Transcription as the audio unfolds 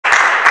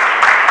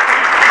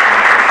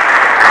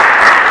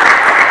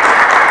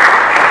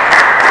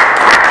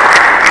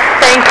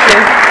Thank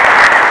you.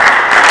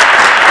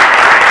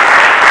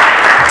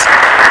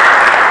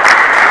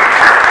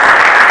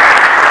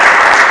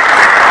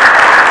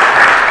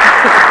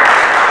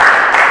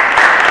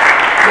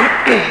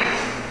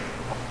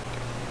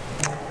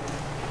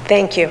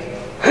 Thank you.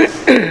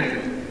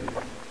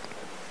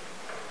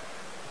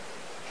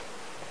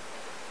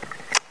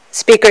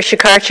 Speaker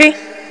Shikarchi,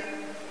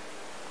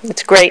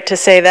 it's great to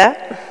say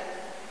that.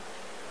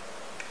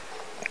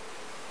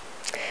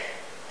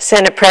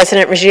 Senate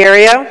President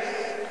Ruggiero,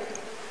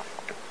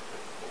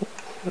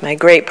 my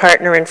great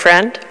partner and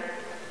friend,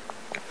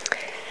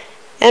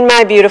 and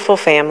my beautiful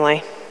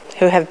family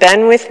who have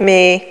been with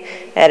me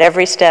at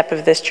every step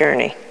of this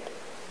journey.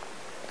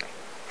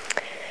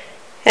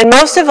 And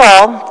most of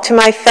all, to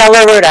my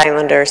fellow Rhode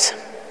Islanders.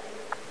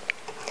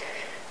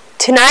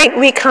 Tonight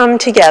we come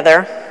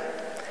together,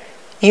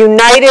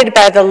 united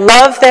by the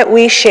love that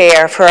we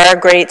share for our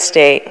great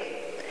state,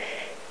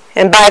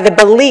 and by the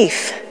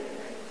belief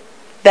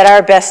that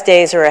our best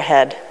days are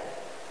ahead.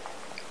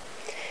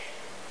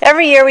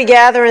 Every year we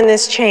gather in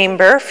this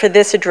chamber for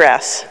this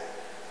address.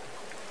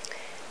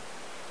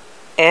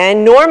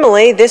 And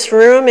normally this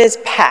room is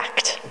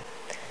packed.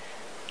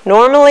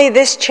 Normally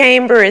this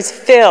chamber is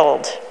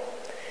filled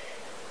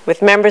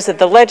with members of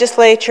the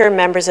legislature,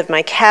 members of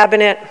my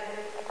cabinet,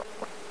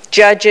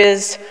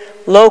 judges,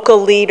 local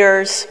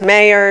leaders,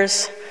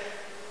 mayors,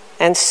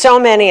 and so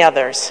many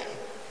others.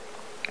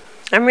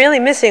 I'm really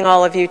missing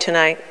all of you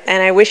tonight,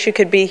 and I wish you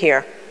could be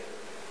here.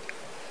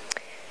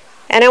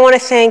 And I want to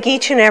thank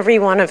each and every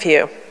one of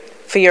you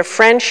for your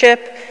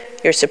friendship,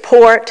 your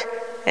support,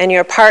 and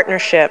your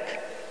partnership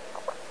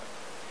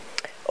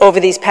over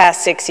these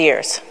past 6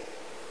 years.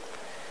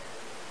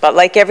 But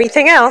like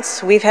everything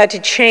else, we've had to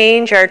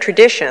change our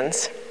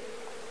traditions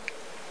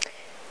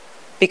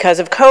because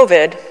of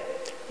COVID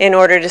in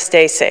order to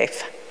stay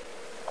safe.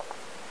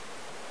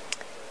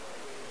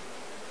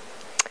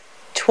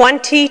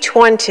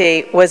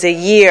 2020 was a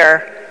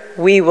year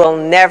we will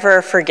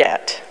never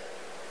forget.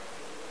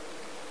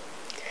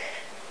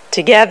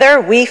 Together,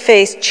 we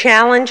faced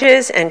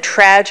challenges and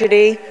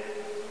tragedy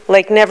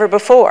like never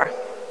before.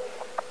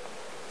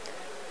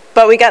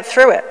 But we got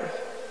through it.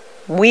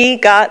 We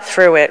got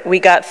through it. We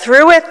got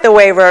through it the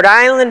way Rhode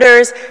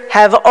Islanders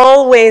have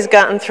always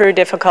gotten through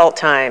difficult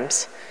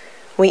times.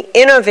 We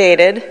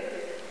innovated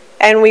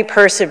and we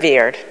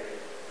persevered.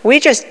 We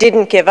just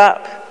didn't give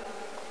up.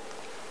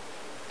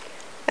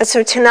 And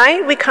so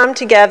tonight we come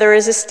together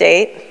as a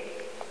state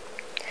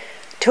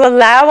to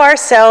allow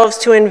ourselves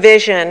to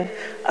envision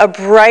a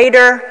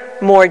brighter,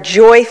 more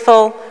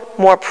joyful,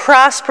 more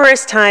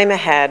prosperous time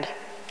ahead.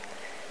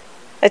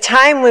 A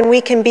time when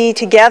we can be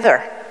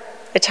together.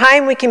 A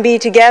time we can be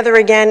together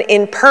again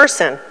in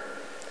person,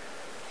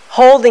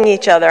 holding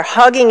each other,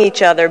 hugging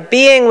each other,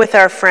 being with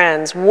our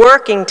friends,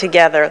 working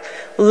together,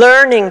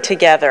 learning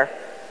together,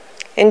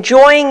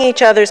 enjoying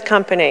each other's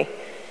company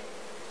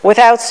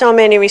without so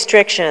many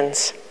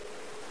restrictions,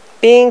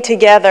 being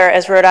together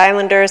as Rhode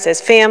Islanders,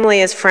 as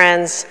family, as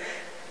friends,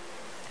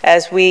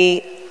 as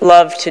we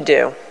love to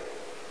do.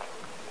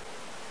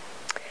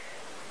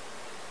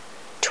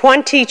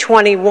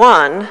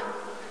 2021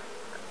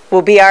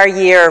 will be our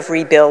year of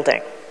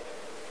rebuilding.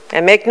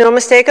 And make no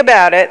mistake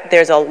about it,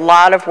 there's a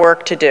lot of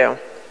work to do.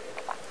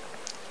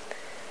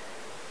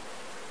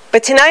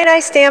 But tonight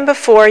I stand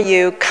before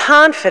you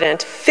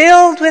confident,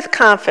 filled with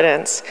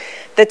confidence,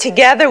 that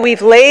together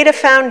we've laid a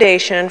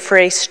foundation for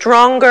a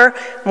stronger,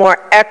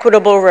 more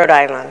equitable Rhode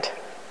Island.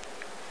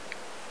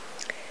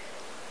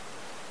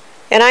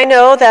 And I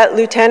know that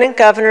Lieutenant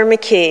Governor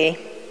McKee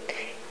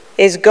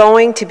is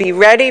going to be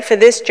ready for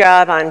this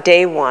job on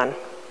day one.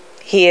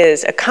 He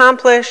is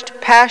accomplished,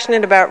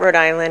 passionate about Rhode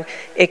Island,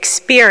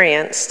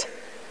 experienced,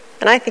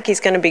 and I think he's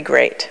going to be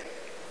great.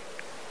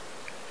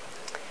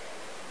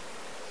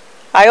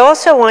 I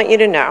also want you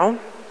to know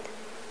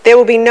there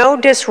will be no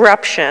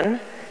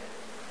disruption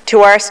to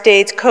our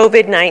state's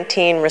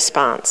COVID-19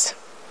 response.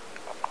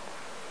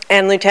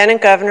 And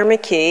Lieutenant Governor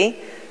McKee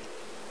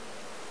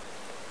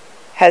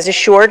has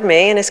assured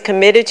me and is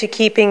committed to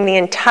keeping the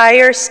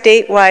entire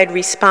statewide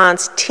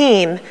response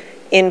team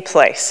in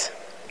place.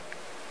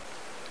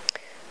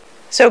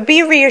 So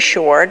be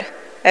reassured,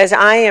 as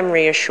I am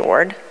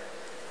reassured,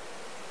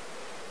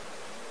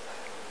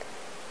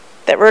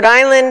 that Rhode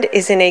Island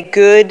is in a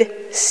good,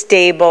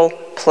 stable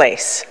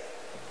place.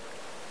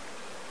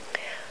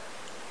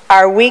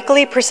 Our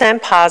weekly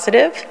percent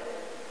positive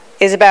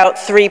is about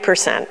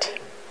 3%.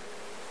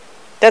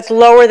 That's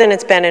lower than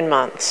it's been in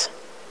months.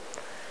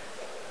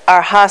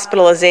 Our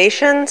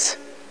hospitalizations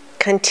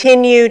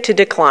continue to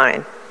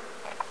decline.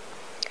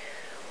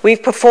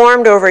 We've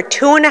performed over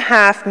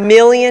 2.5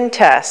 million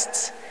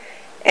tests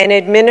and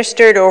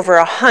administered over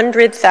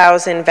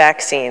 100,000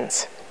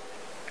 vaccines.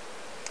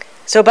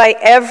 So by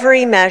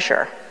every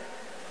measure,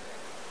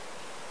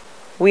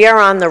 we are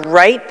on the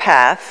right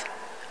path,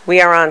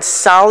 we are on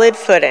solid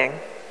footing,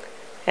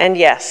 and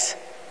yes,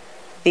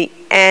 the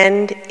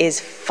end is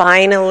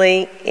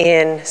finally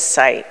in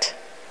sight.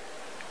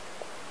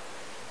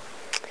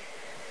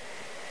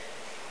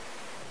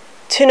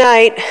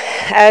 Tonight,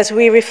 as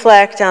we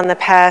reflect on the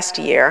past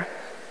year,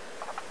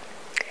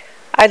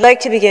 I'd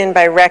like to begin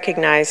by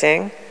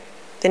recognizing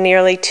the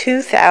nearly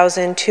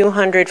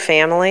 2,200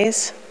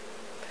 families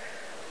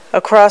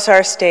across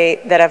our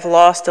state that have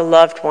lost a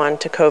loved one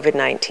to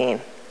COVID-19.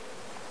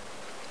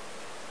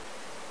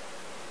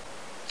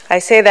 I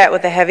say that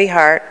with a heavy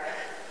heart.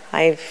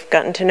 I've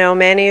gotten to know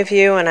many of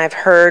you, and I've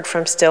heard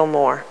from still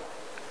more.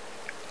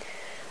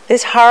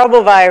 This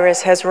horrible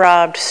virus has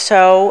robbed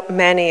so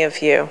many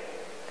of you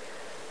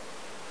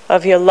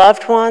of your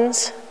loved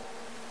ones,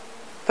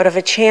 but of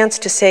a chance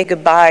to say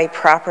goodbye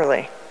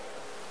properly.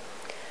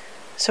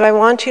 So I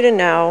want you to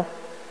know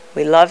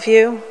we love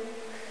you,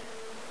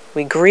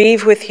 we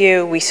grieve with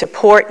you, we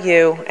support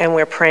you, and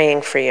we're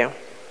praying for you.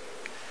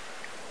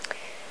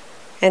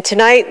 And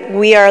tonight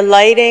we are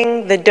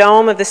lighting the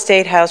dome of the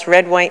State House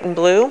red, white, and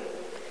blue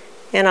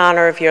in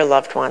honor of your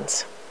loved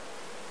ones.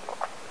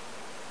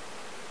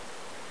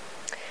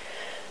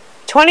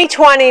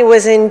 2020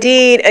 was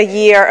indeed a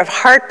year of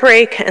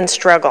heartbreak and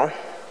struggle.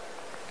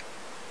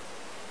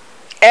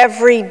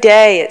 Every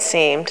day, it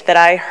seemed, that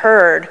I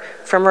heard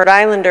from Rhode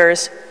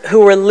Islanders who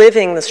were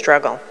living the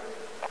struggle.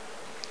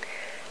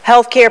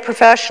 Healthcare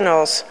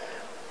professionals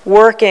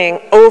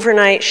working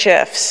overnight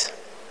shifts,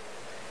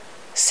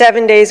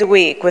 7 days a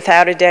week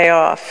without a day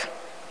off.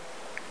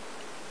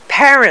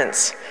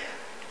 Parents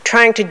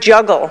trying to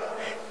juggle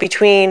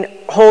between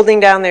holding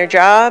down their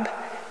job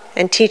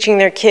and teaching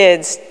their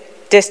kids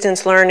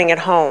distance learning at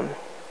home.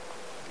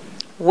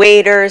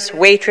 Waiters,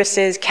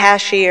 waitresses,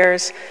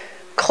 cashiers,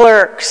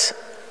 clerks,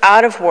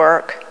 out of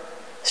work,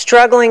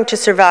 struggling to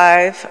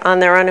survive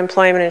on their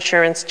unemployment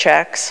insurance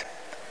checks,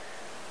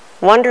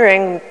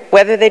 wondering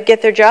whether they'd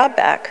get their job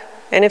back,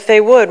 and if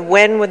they would,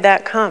 when would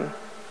that come?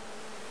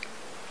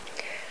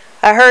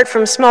 I heard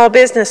from small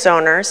business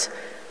owners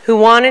who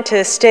wanted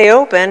to stay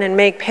open and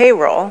make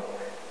payroll.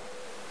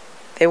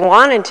 They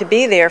wanted to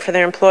be there for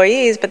their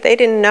employees, but they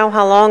didn't know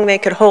how long they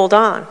could hold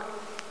on.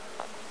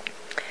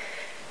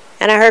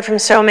 And I heard from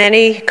so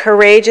many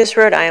courageous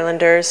Rhode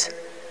Islanders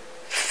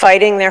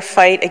fighting their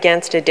fight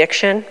against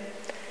addiction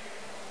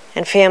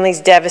and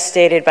families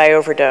devastated by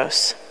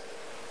overdose.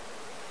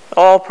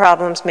 All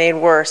problems made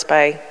worse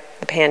by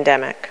the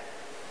pandemic.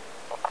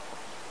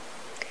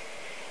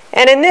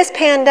 And in this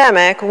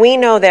pandemic, we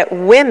know that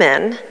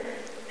women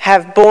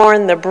have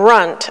borne the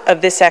brunt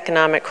of this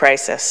economic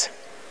crisis.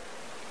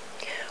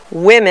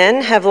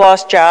 Women have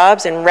lost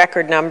jobs in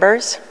record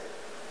numbers.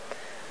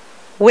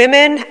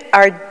 Women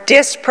are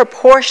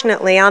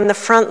disproportionately on the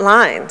front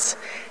lines,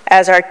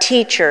 as are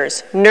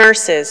teachers,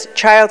 nurses,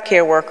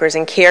 childcare workers,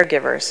 and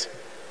caregivers.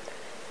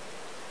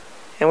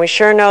 And we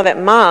sure know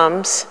that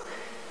moms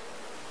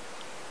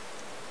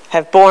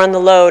have borne the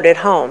load at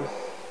home.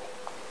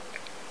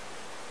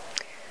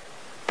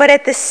 But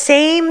at the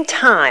same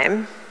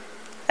time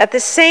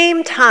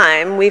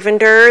we've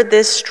endured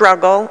this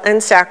struggle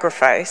and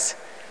sacrifice,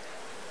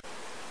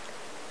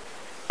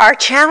 our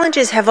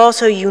challenges have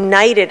also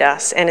united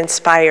us and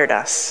inspired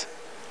us.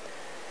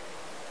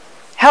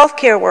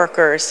 Healthcare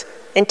workers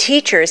and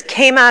teachers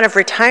came out of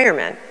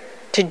retirement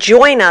to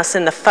join us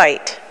in the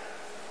fight.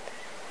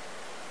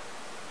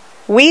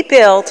 We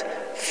built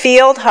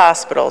field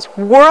hospitals,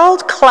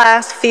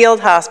 world-class field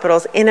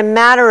hospitals, in a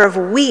matter of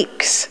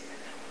weeks.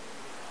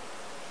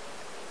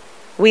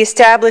 We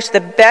established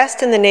the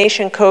best in the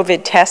nation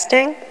COVID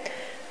testing,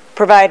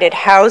 provided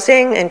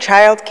housing and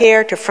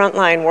childcare to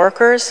frontline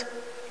workers,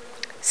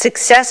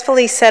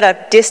 successfully set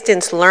up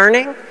distance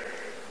learning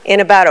in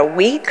about a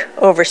week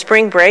over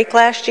spring break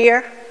last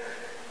year.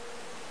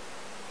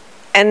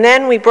 And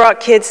then we brought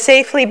kids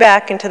safely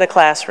back into the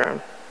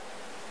classroom.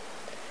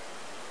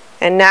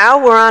 And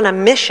now we're on a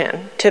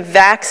mission to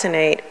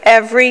vaccinate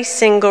every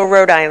single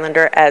Rhode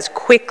Islander as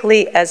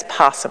quickly as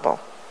possible.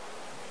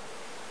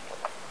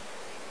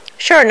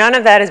 Sure, none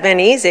of that has been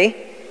easy.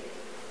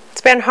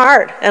 It's been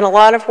hard and a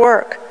lot of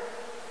work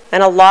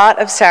and a lot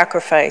of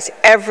sacrifice.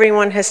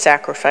 Everyone has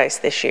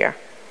sacrificed this year.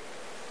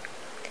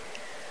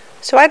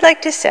 So I'd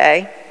like to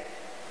say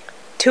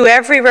to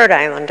every Rhode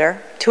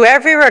Islander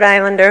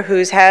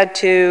who's had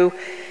to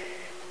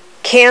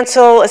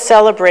cancel a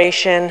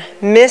celebration,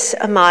 miss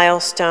a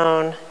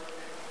milestone,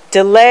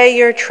 delay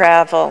your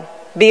travel,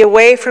 be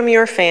away from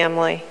your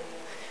family,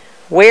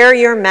 wear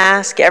your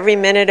mask every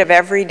minute of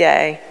every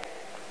day,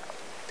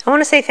 I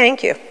want to say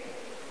thank you.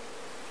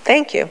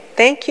 Thank you.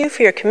 Thank you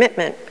for your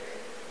commitment,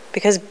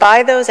 because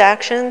by those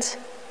actions,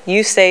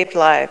 you saved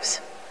lives.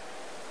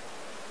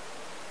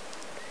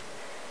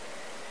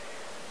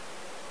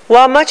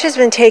 While much has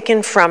been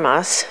taken from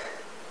us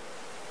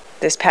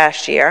this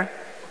past year,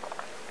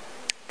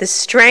 the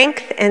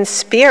strength and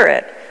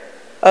spirit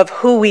of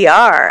who we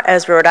are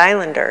as Rhode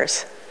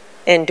Islanders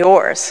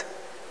endures.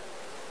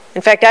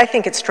 In fact, I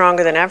think it's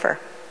stronger than ever.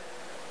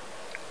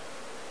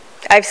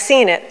 I've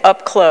seen it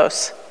up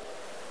close,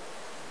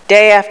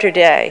 day after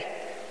day,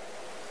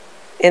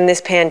 in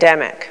this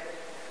pandemic.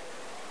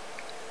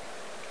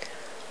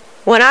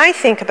 When I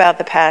think about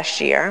the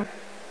past year,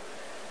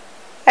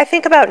 I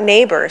think about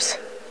neighbors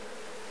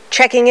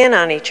checking in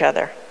on each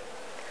other,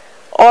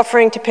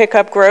 offering to pick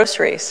up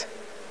groceries,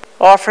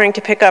 offering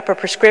to pick up a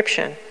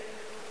prescription,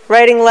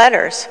 writing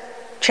letters,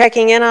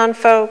 checking in on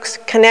folks,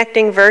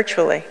 connecting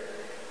virtually.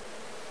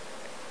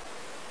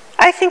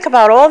 I think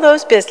about all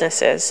those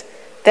businesses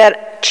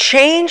that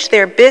changed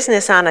their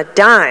business on a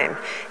dime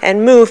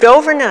and moved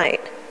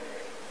overnight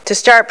to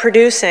start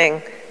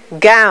producing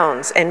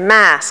gowns and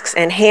masks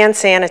and hand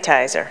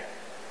sanitizer.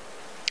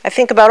 I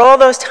think about all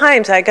those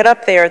times I got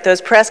up there at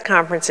those press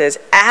conferences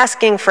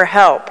asking for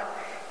help,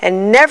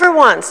 and never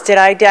once did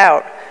I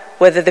doubt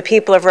whether the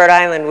people of Rhode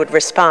Island would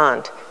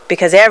respond,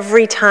 because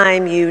every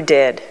time you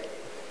did.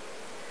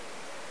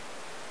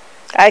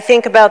 I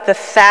think about the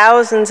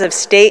thousands of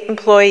state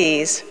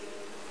employees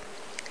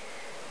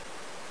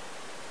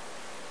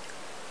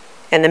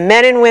and the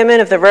men and women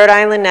of the Rhode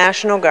Island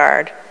National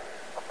Guard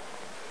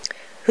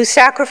who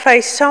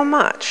sacrificed so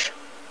much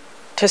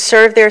to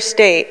serve their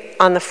state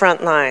on the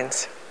front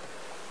lines.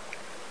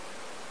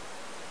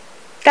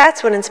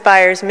 That's what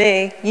inspires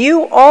me.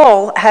 You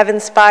all have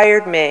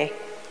inspired me.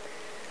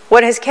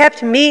 What has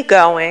kept me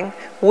going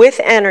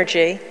with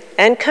energy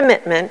and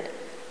commitment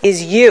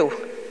is you.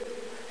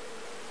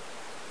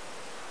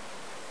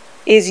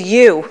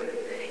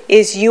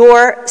 Is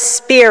your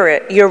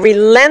spirit, your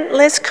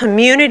relentless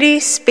community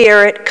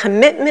spirit,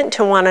 commitment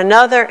to one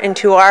another and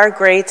to our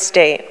great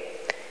state.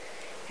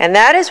 And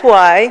that is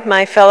why,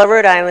 my fellow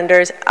Rhode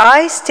Islanders,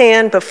 I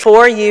stand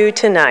before you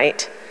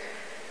tonight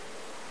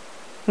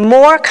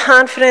more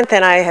confident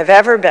than I have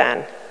ever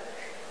been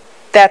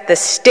that the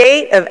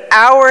state of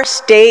our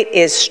state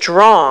is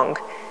strong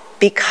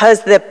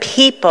because the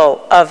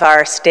people of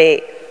our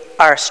state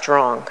are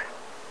strong.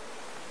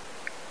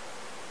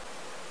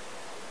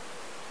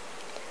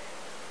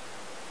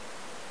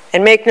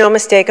 And make no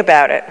mistake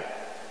about it,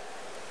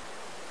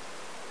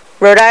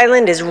 Rhode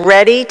Island is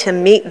ready to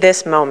meet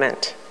this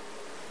moment,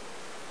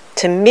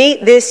 to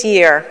meet this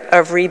year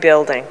of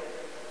rebuilding,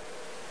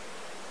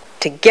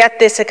 to get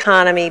this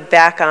economy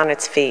back on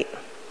its feet.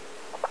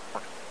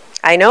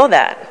 I know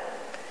that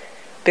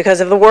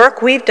because of the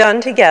work we've done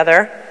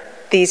together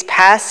these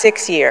past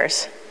 6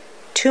 years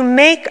to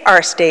make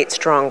our state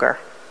stronger.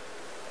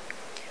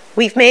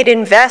 We've made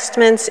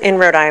investments in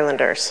Rhode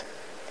Islanders,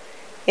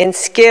 in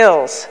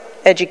skills,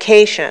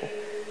 education,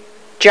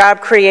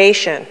 job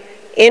creation,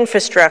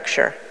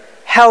 infrastructure,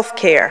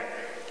 healthcare,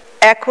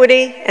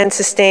 equity, and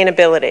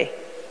sustainability.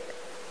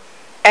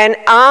 And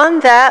on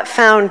that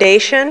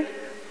foundation,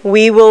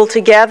 we will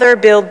together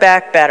build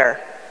back better.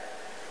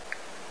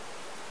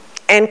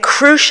 And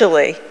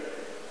crucially,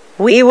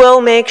 we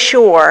must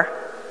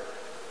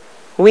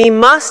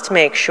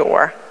make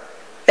sure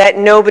that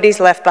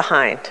nobody's left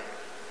behind.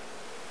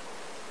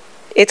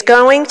 It's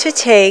going to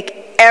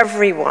take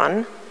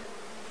everyone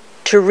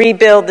to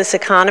rebuild this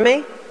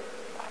economy,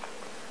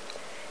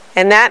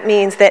 and that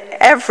means that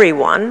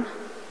everyone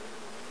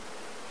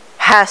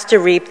has to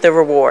reap the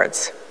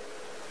rewards.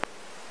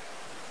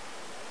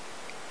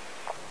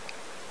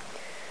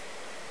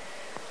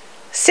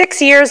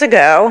 Six years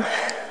ago,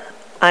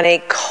 on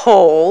a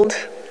cold,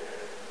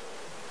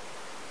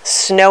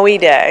 snowy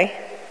day,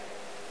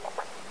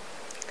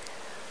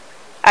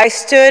 I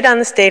stood on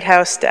the State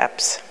House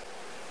steps.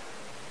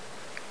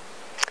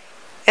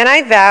 And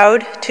I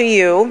vowed to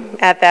you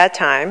at that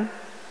time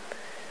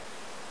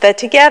that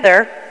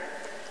together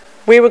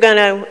we were going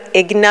to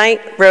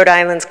ignite Rhode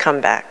Island's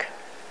comeback.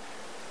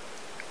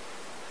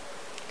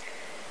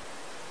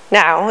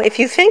 Now, if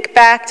you think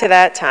back to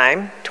that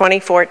time,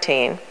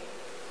 2014,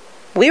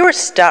 we were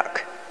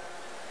stuck.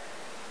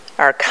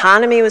 Our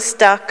economy was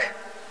stuck.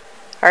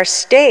 Our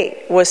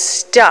state was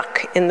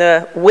stuck in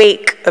the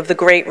wake of the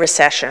Great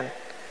Recession.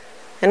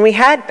 And we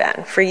had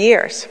been for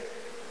years.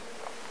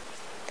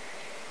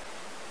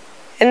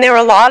 And there were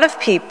a lot of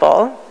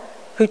people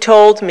who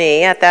told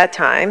me at that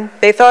time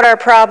they thought our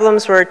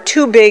problems were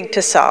too big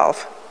to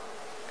solve.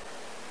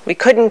 We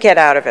couldn't get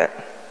out of it.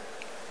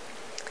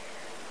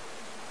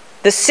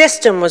 The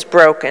system was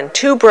broken,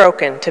 too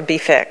broken to be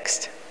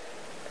fixed.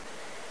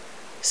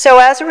 So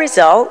as a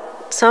result,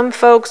 some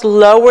folks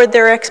lowered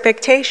their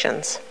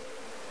expectations.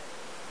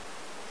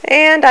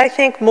 And I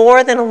think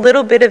more than a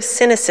little bit of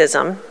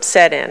cynicism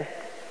set in.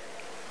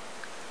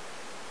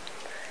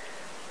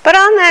 But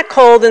on that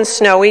cold and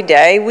snowy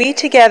day, we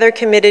together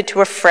committed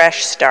to a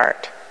fresh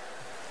start.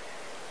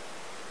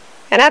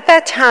 And at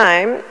that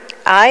time,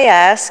 I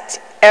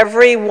asked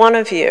every one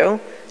of you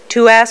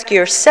to ask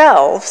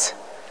yourselves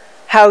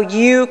how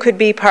you could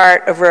be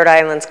part of Rhode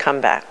Island's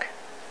comeback.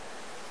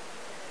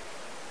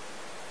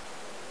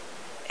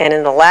 And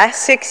in the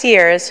last 6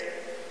 years,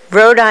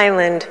 Rhode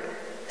Island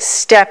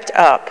stepped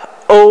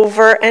up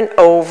over and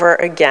over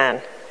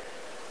again.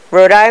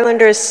 Rhode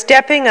Islanders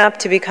stepping up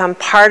to become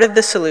part of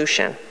the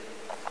solution,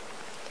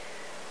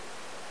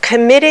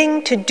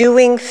 committing to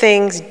doing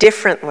things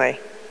differently,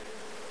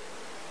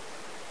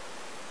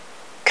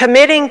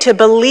 committing to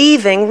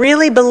believing,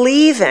 really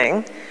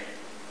believing,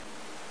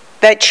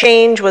 that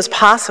change was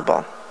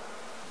possible,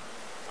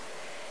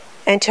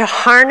 and to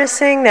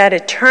harnessing that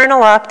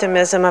eternal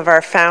optimism of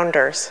our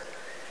founders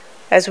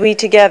as we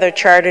together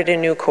charted a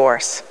new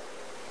course.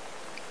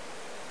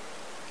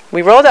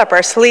 We rolled up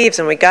our sleeves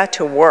and we got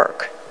to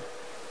work.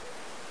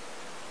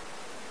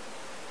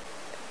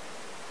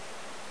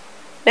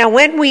 Now,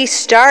 when we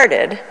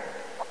started,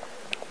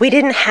 we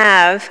didn't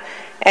have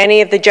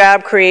any of the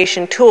job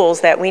creation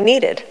tools that we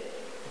needed.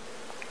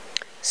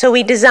 So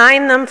we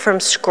designed them from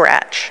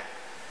scratch.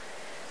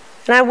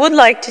 And I would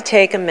like to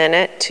take a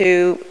minute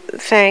to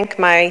thank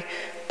my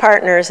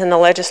partners in the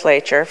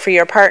legislature for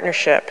your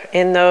partnership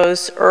in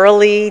those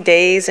early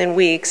days and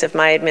weeks of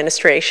my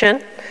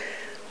administration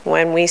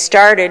when we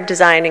started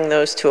designing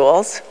those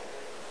tools,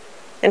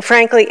 and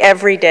frankly,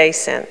 every day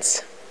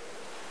since.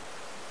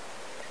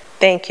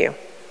 Thank you.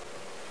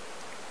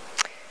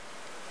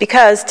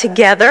 Because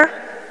together,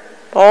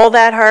 all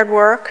that hard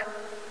work,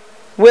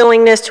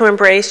 willingness to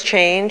embrace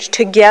change,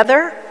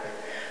 together,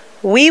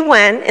 we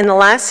went in the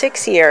last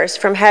 6 years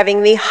from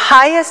having the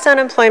highest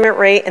unemployment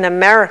rate in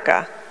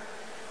America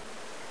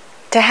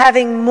to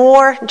having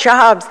more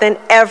jobs than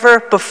ever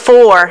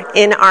before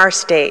in our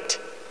state.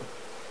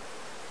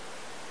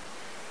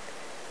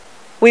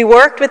 We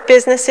worked with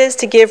businesses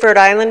to give Rhode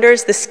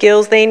Islanders the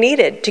skills they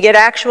needed to get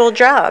actual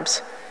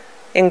jobs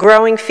in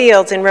growing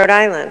fields in Rhode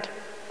Island.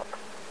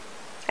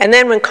 And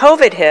then when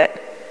COVID hit,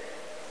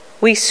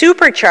 we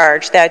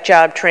supercharged that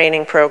job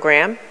training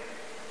program.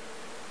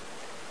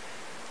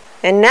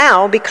 And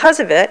now, because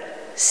of it,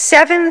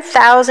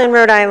 7,000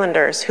 Rhode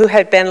Islanders who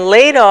had been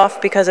laid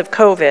off because of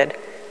COVID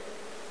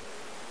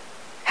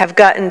have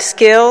gotten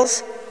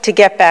skills to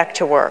get back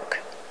to work.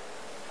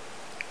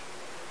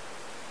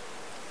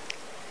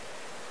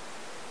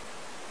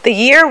 The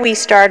year we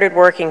started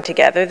working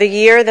together, the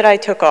year that I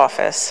took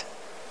office,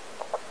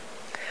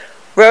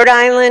 Rhode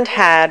Island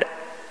had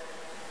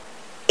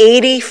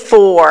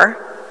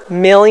 $84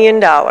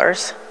 million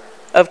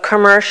of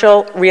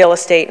commercial real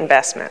estate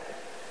investment.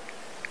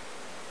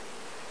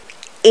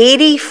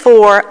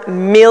 $84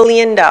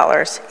 million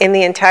in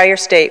the entire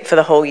state for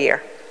the whole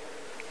year.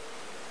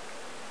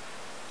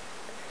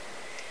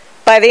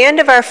 By the end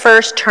of our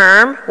first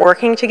term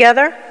working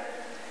together,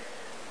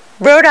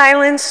 Rhode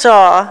Island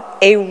saw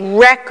a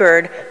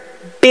record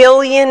 $1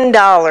 billion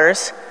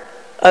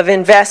of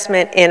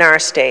investment in our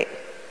state,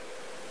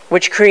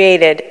 which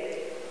created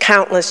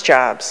countless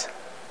jobs.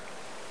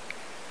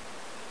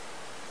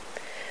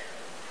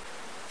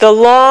 The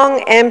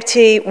long,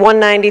 empty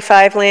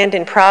 195 land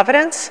in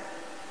Providence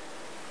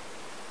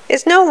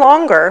is no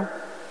longer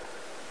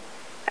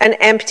an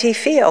empty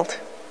field.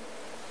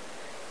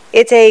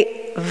 It's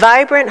a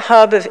vibrant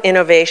hub of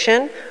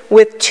innovation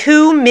with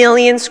 2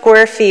 million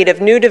square feet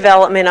of new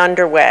development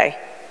underway,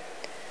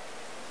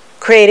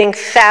 creating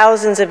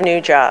thousands of new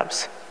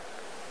jobs.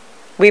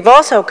 We've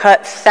also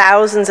cut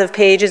thousands of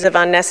pages of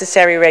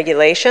unnecessary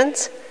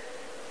regulations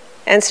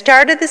and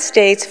started the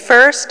state's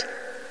first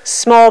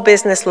small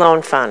business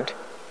loan fund.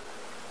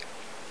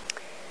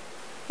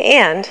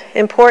 And,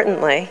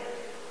 importantly,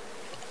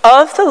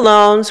 of the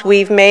loans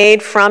we've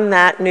made from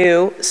that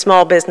new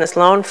small business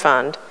loan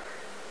fund,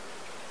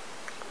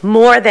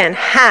 more than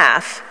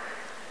half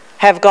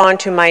have gone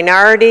to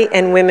minority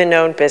and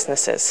women-owned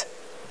businesses.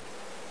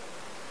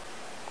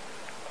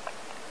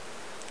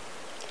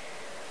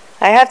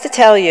 I have to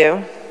tell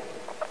you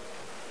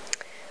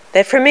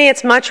that for me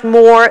it's much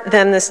more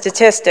than the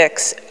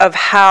statistics of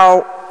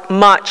how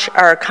much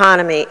our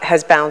economy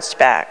has bounced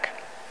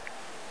back.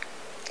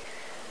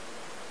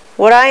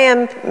 What I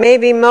am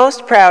maybe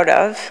most proud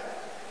of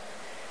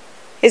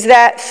is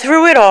that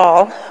through it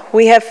all,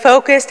 we have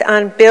focused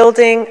on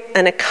building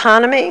an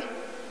economy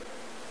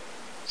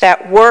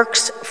that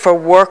works for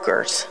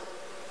workers.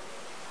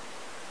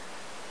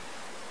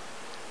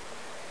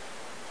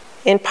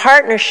 In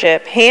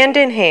partnership, hand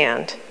in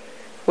hand,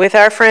 with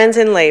our friends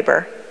in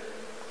labor,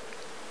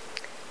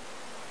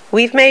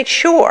 we've made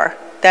sure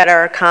that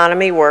our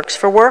economy works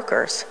for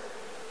workers.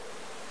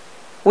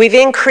 We've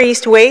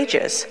increased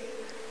wages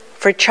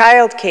for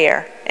child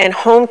care and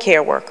home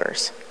care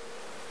workers,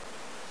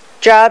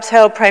 jobs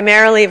held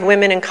primarily of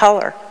women of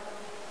color.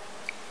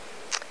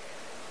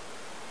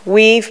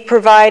 We've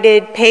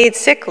provided paid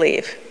sick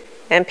leave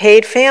and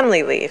paid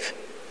family leave.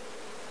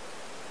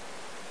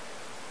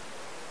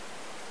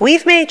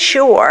 We've made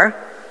sure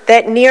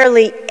that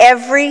nearly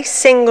every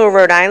single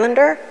Rhode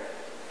Islander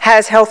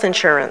has health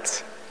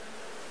insurance.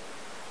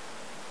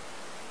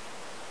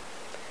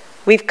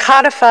 We've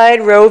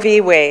codified Roe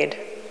v. Wade.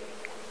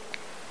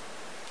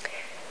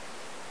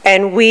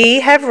 And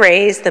we have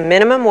raised the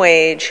minimum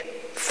wage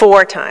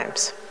 4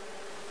 times.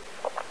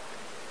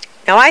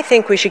 Now, I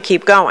think we should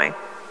keep going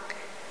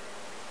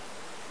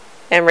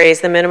and raise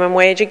the minimum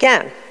wage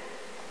again.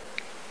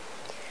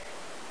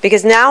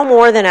 Because now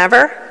more than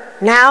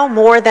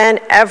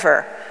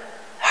ever,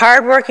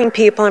 hardworking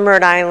people in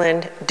Rhode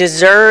Island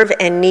deserve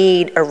and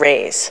need a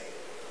raise.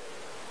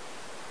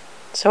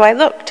 So I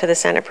look to the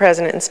Senate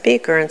President and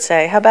Speaker and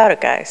say, how about it,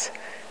 guys?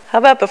 How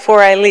about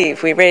before I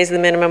leave, we raise the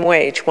minimum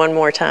wage one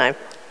more time?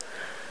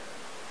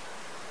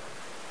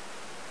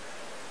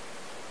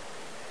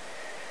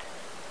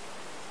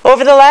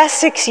 Over the last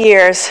 6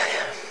 years,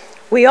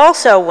 we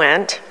also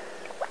went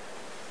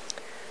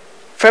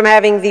from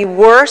having the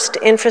worst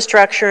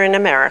infrastructure in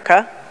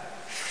America,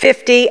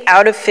 50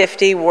 out of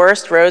 50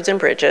 worst roads and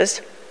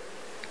bridges,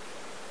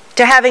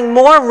 to having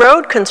more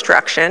road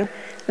construction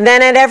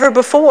than at ever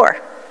before.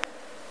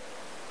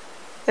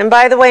 And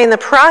by the way, in the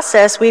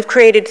process, we've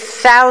created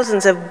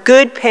thousands of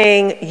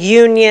good-paying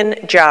union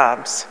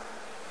jobs.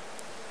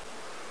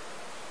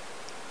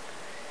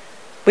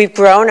 We've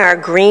grown our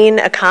green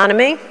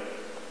economy,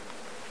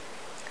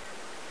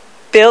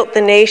 built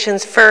the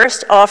nation's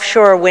first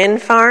offshore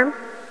wind farm,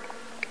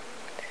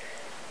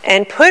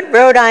 and put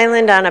Rhode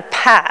Island on a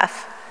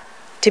path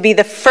to be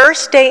the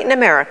first state in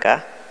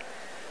America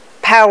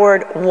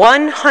powered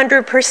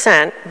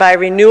 100% by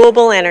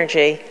renewable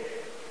energy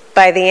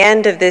by the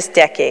end of this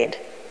decade.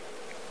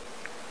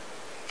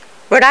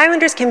 Rhode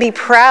Islanders can be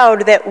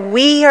proud that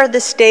we are the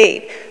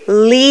state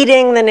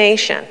leading the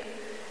nation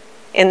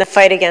in the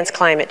fight against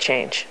climate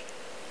change.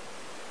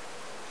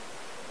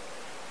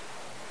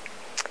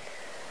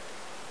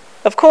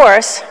 Of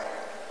course,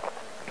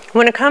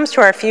 when it comes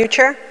to our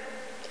future,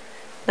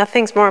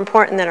 nothing's more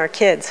important than our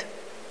kids.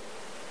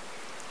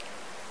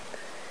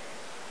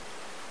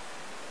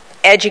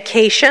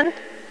 Education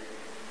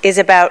is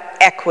about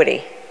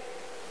equity.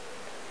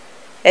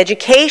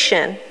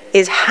 Education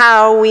is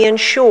how we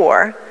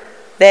ensure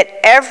that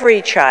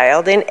every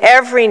child in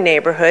every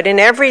neighborhood, in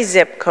every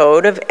zip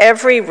code of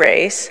every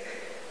race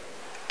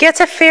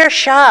gets a fair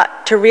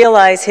shot to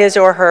realize his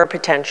or her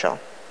potential.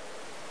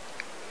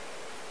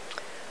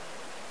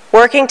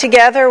 Working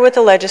together with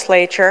the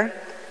legislature,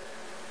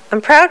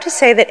 I'm proud to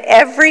say that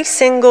every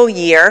single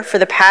year for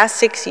the past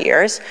 6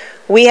 years,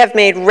 we have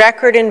made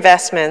record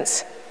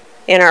investments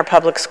in our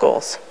public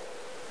schools.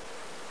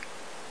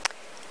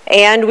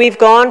 And we've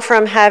gone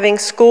from having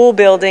school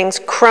buildings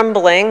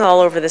crumbling all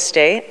over the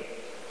state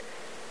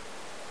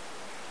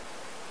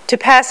to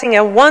passing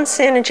a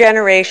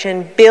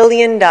once-in-a-generation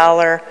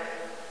billion-dollar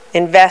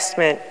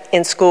investment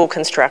in school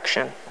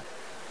construction.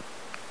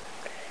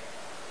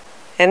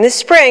 And this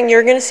spring,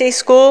 you're going to see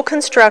school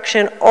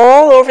construction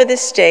all over the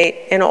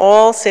state in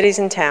all cities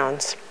and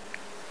towns.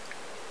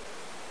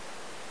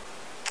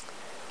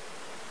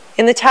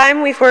 In the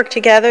time we've worked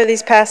together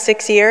these past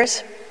 6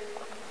 years,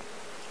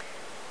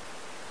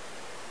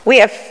 we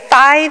have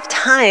 5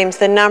 times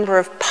the number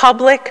of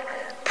public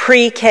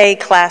pre-K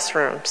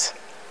classrooms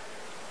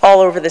all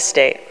over the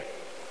state.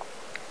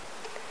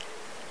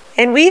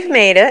 And we've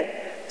made it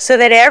so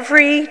that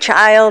every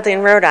child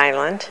in Rhode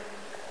Island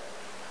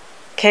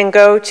can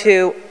go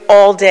to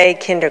all-day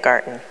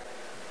kindergarten.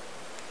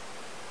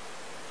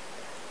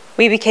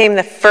 We became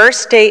the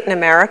first state in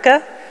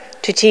America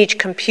to teach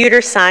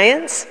computer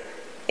science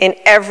in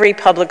every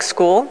public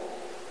school.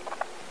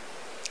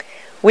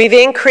 We've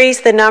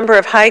increased the number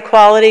of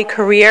high-quality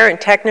career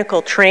and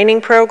technical training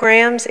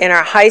programs in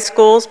our high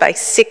schools by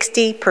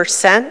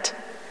 60%.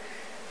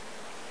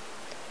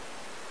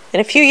 And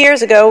a few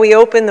years ago, we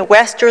opened the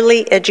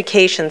Westerly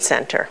Education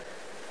Center.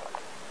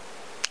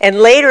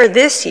 And later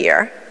this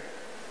year,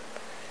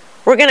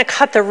 we're going to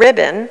cut the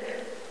ribbon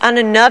on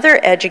another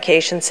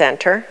education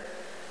center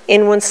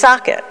in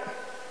Woonsocket,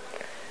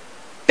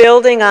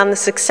 building on the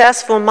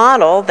successful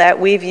model that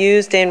we've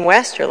used in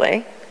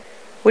Westerly,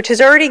 which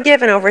has already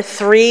given over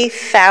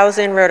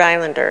 3,000 Rhode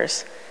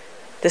Islanders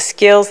the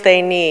skills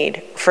they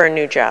need for a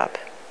new job.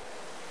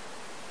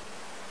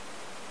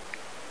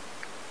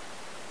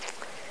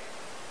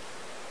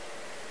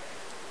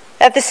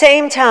 At the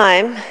same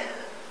time,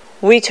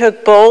 we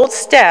took bold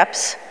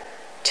steps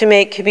to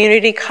make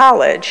community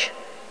college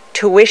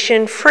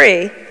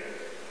tuition-free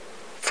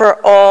for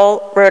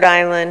all Rhode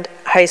Island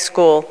high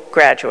school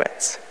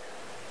graduates.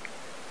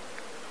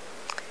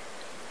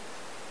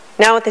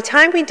 Now, at the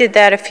time we did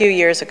that a few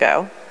years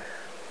ago,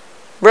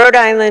 Rhode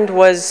Island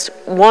was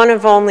one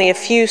of only a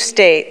few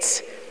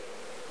states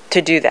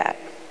to do that.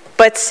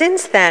 But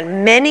since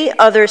then, many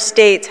other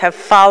states have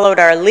followed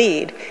our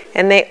lead,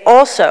 and they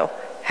also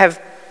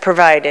have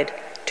provided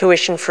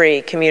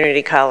tuition-free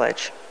community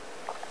college.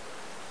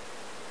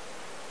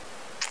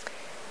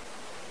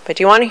 But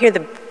do you want to hear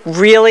the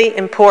really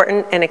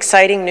important and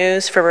exciting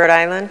news for Rhode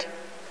Island?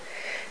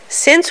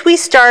 Since we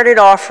started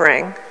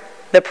offering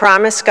the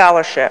Promise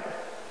Scholarship,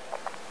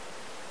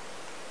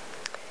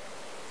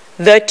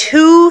 the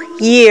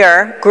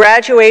 2-year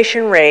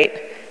graduation rate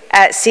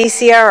at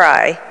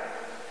CCRI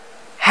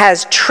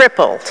has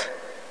tripled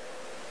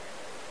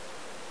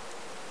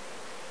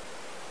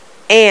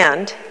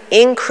and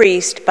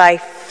increased by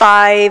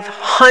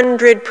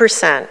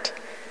 500%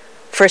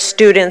 for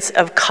students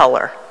of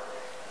color.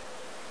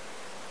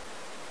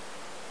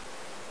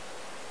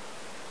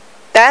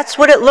 That's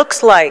what it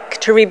looks like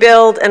to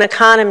rebuild an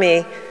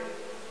economy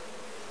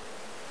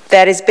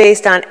that is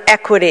based on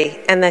equity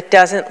and that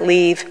doesn't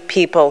leave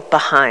people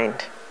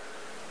behind.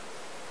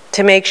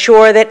 To make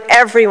sure that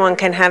everyone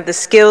can have the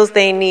skills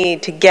they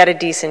need to get a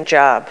decent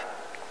job.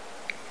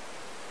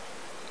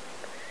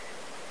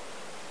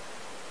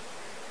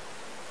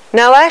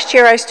 Now, last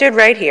year I stood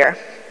right here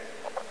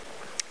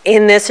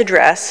in this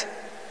address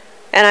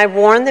and I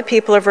warned the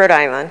people of Rhode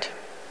Island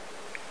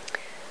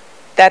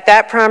that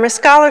that promised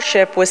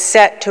scholarship was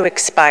set to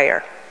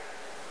expire.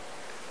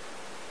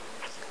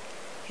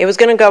 It was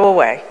going to go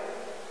away.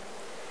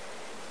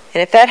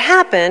 And if that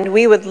happened,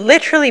 we would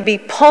literally be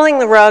pulling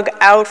the rug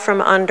out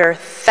from under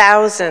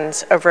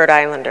thousands of Rhode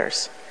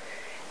Islanders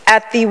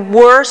at the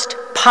worst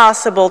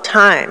possible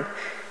time,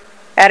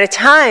 at a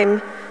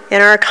time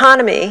in our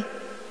economy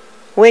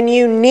when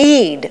you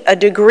need a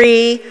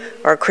degree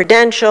or a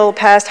credential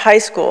past high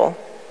school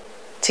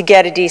to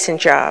get a decent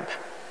job.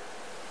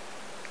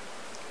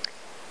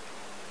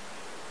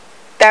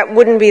 That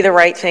wouldn't be the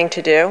right thing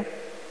to do.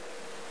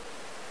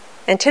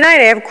 And tonight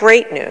I have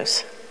great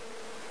news.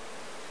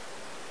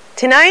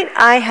 Tonight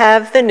I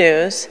have the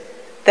news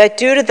that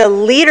due to the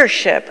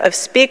leadership of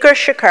Speaker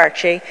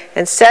Shekarchi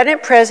and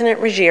Senate President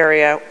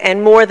Ruggiero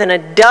and more than a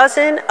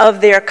dozen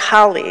of their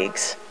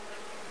colleagues,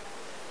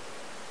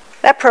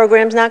 that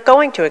program's not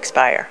going to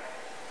expire.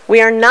 We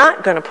are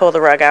not going to pull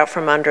the rug out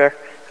from under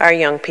our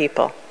young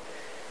people.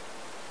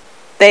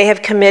 They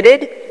have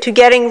committed to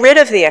getting rid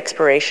of the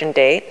expiration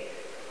date.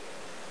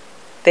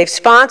 They've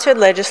sponsored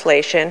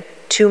legislation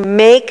to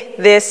make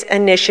this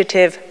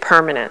initiative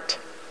permanent.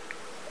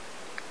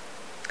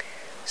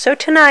 So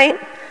tonight,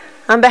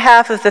 on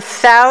behalf of the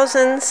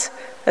thousands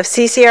of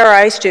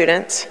CCRI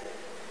students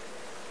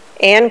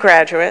and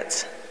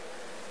graduates,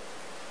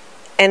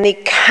 and the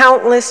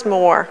countless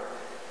more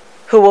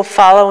who will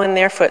follow in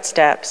their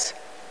footsteps,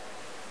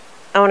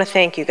 I want to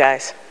thank you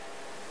guys.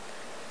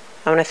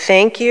 I want to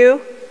thank you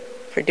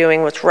for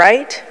doing what's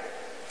right,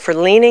 for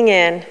leaning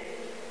in,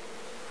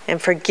 and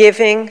for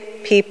giving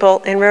people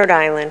in Rhode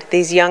Island,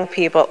 these young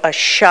people, a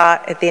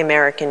shot at the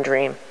American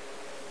dream.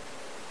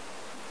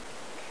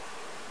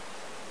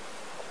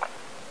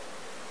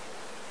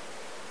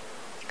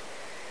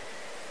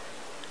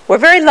 We're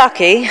very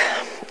lucky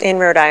in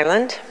Rhode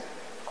Island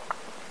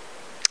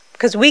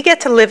because we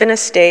get to live in a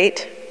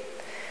state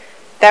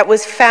that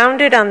was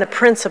founded on the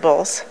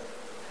principles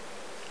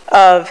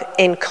of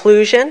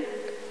inclusion,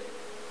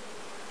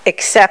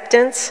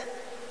 acceptance,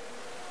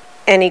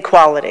 and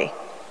equality.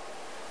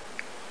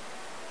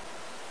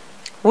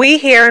 We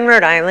here in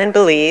Rhode Island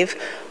believe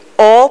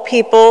all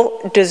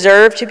people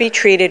deserve to be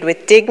treated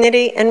with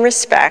dignity and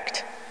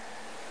respect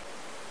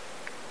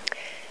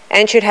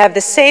and should have the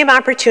same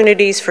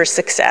opportunities for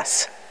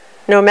success,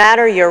 no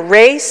matter your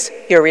race,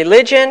 your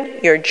religion,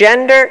 your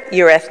gender,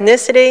 your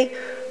ethnicity,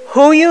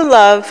 who you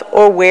love,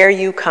 or where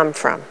you come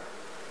from.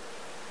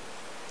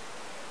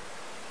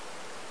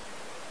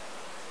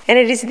 And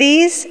it is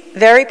these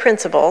very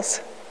principles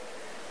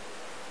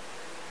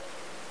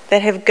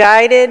that have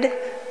guided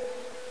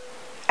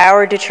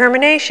our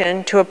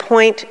determination to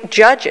appoint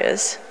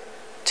judges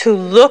to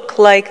look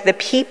like the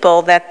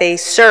people that they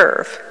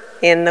serve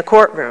in the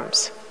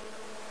courtrooms.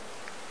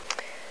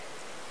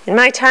 In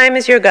my time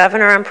as your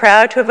governor, I'm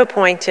proud to have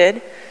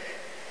appointed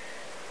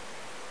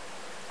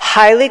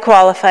highly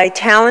qualified,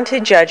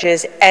 talented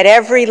judges at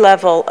every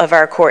level of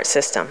our court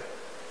system.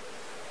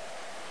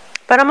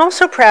 But I'm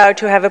also proud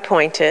to have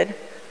appointed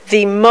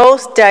the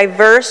most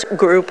diverse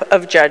group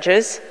of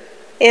judges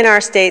in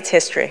our state's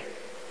history.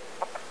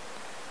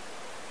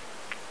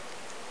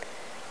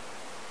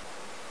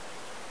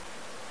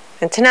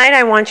 And tonight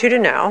I want you to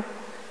know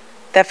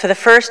that for the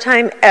first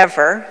time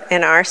ever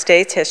in our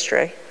state's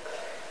history,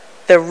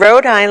 the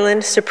Rhode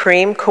Island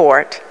Supreme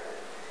Court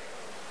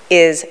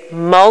is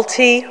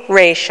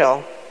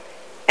multiracial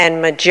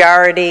and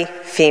majority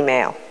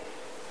female.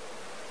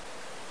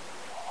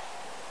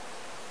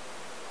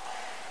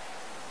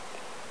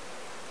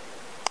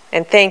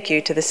 And thank you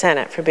to the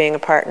Senate for being a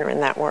partner in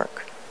that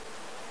work.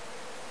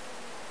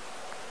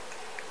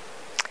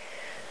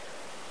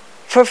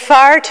 For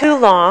far too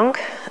long,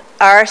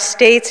 our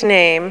state's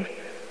name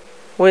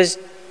was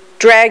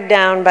dragged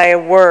down by a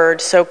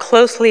word so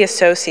closely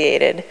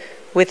associated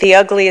with the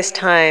ugliest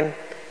time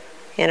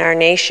in our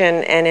nation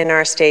and in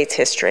our state's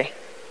history.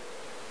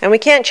 And we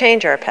can't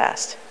change our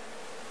past.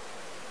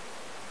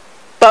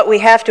 But we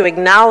have to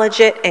acknowledge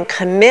it and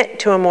commit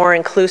to a more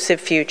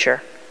inclusive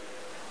future.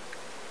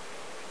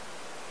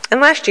 And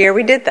last year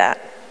we did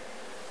that.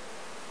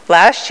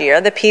 Last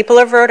year, the people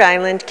of Rhode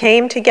Island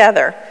came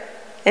together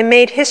and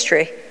made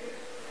history,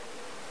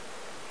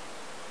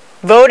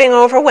 voting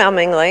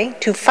overwhelmingly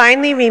to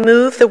finally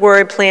remove the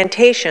word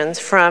plantations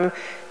from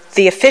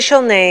the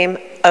official name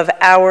of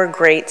our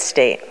great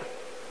state.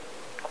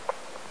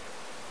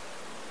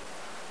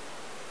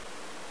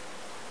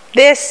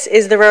 This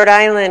is the Rhode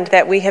Island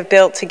that we have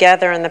built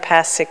together in the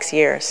past 6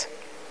 years.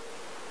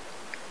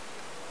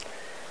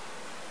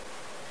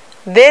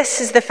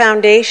 This is the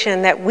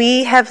foundation that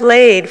we have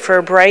laid for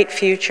a bright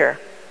future,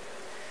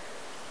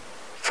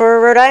 for a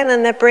Rhode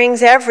Island that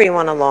brings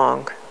everyone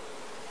along.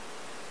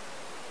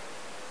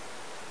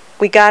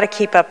 We got to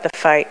keep up the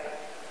fight.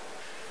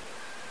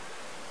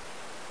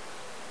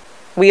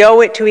 We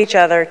owe it to each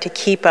other to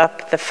keep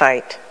up the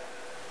fight.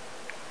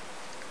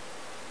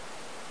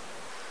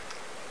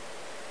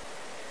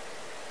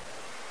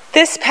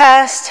 This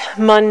past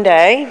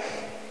Monday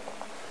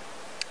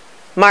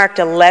marked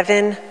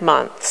 11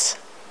 months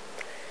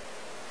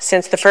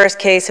since the first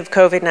case of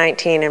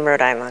COVID-19 in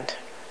Rhode Island.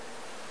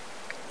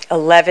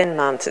 11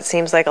 months. It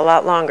seems like a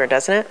lot longer,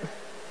 doesn't it?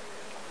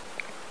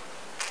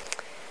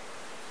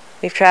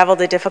 We've traveled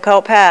a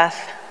difficult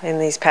path in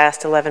these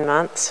past 11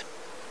 months.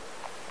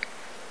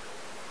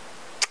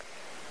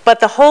 But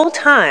the whole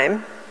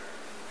time,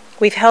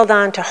 we've held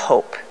on to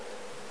hope.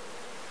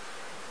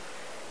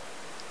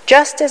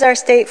 Just as our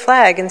state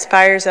flag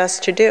inspires us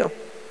to do.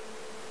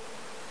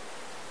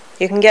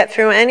 You can get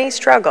through any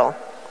struggle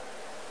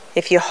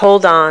if you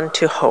hold on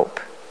to hope.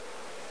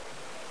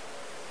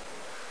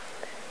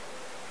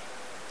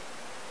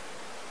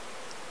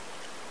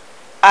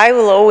 I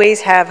will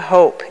always have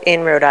hope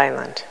in Rhode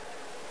Island.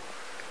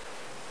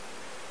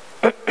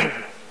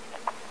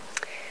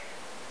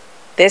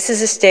 This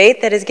is a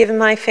state that has given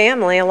my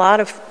family a lot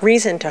of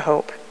reason to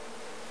hope.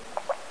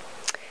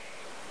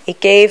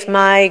 It gave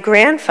my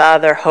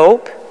grandfather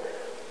hope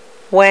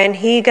when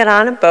he got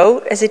on a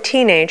boat as a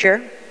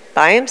teenager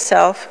by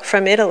himself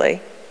from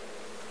Italy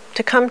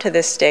to come to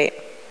this state,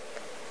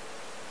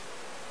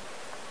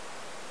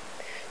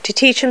 to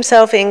teach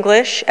himself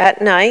English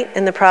at night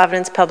in the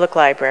Providence Public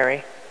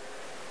Library.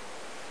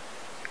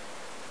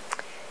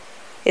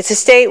 It's a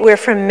state where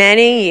for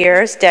many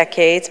years,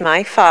 decades,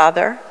 my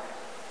father,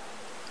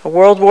 a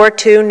World War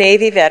II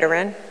Navy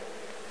veteran,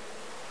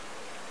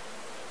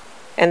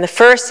 and the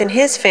first in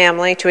his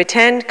family to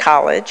attend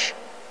college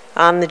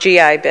on the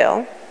GI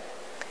Bill,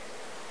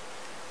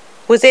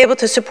 was able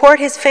to support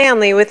his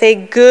family with a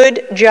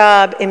good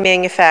job in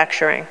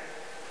manufacturing,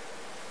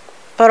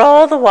 but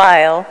all the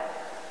while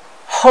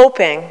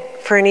hoping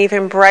for an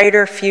even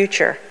brighter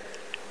future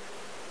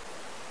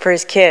for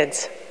his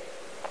kids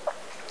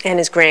and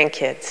his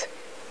grandkids.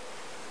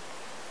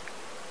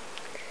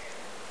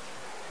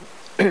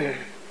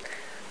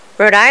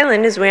 Rhode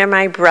Island is where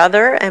my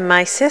brother and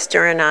my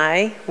sister and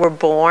I were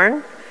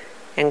born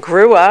and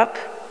grew up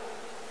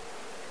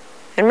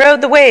and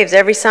rode the waves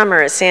every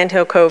summer at Sand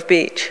Hill Cove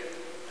Beach.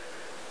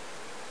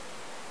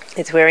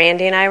 It's where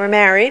Andy and I were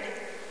married.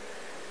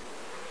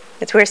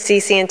 It's where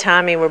Cece and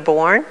Tommy were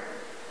born.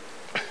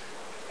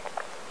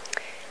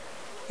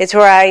 It's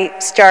where I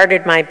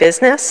started my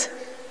business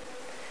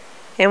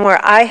and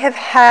where I have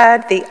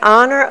had the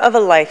honor of a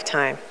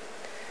lifetime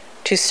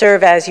to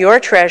serve as your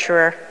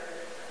treasurer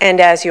and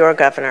as your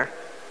governor.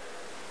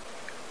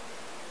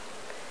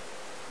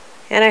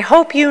 And I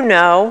hope you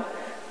know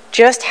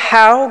just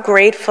how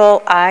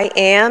grateful I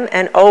am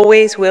and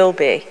always will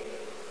be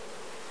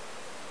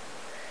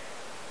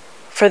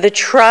for the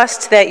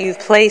trust that you've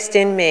placed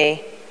in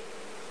me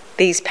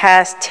these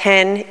past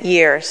 10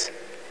 years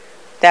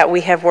that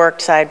we have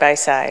worked side by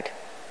side.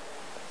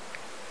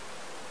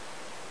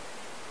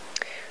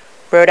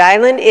 Rhode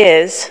Island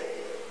is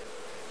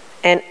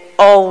and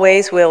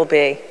always will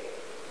be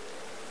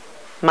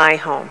my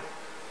home.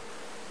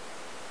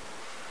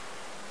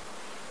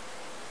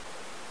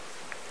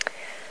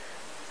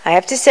 I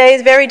have to say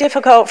it's very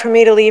difficult for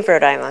me to leave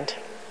Rhode Island.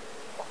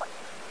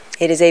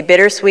 It is a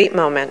bittersweet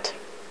moment.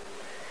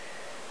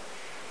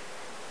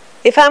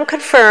 If I'm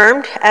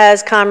confirmed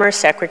as Commerce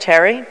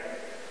Secretary,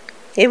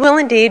 it will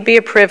indeed be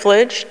a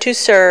privilege to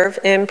serve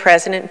in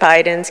President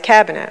Biden's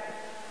cabinet.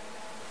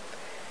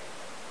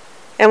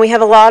 And we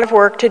have a lot of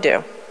work to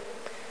do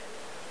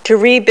to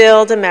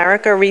rebuild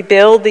America,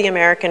 rebuild the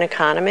American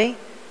economy,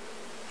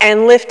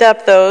 and lift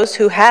up those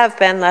who have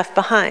been left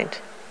behind.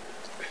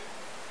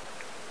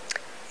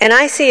 And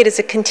I see it as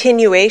a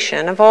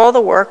continuation of all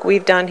the work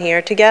we've done here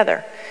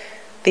together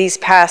these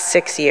past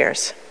 6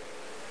 years.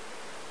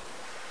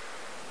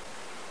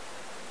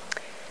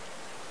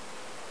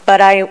 But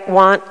I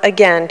want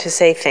again to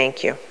say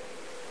thank you.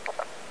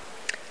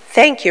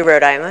 Thank you,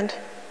 Rhode Island.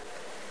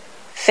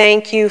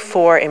 Thank you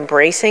for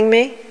embracing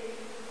me.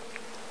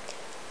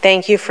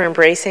 Thank you for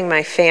embracing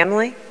my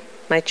family,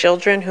 my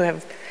children who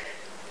have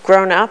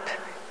grown up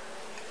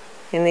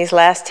in these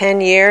last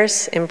 10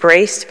 years,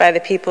 embraced by the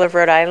people of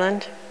Rhode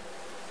Island.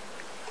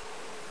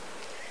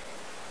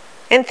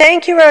 And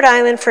thank you, Rhode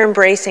Island, for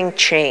embracing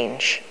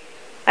change.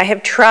 I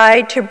have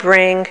tried to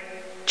bring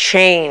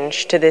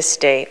change to this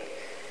state,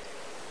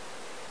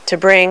 to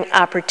bring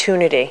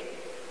opportunity.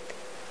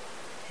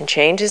 And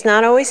change is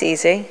not always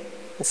easy,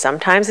 and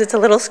sometimes it's a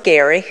little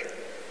scary,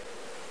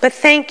 but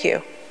thank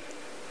you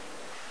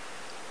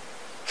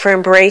for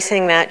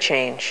embracing that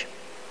change.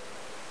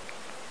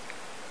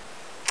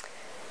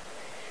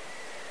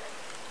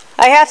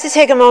 I have to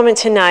take a moment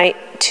tonight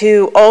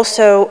to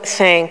also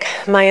thank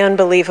my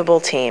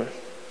unbelievable team.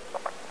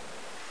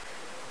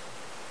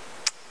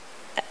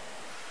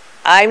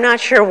 I'm not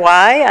sure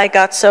why I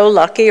got so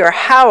lucky or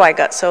how I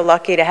got so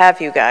lucky to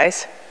have you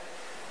guys,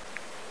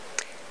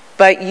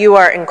 but you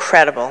are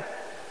incredible.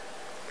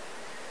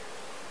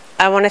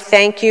 I want to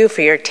thank you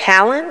for your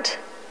talent,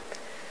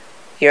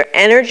 your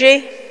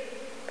energy,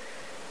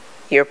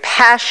 your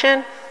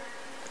passion.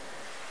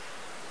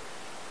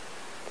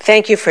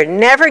 Thank you for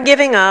never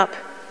giving up,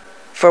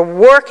 for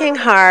working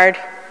hard,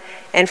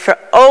 and for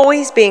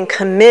always being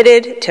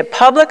committed to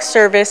public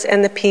service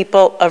and the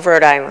people of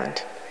Rhode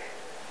Island.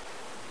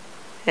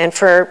 And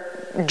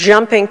for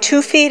jumping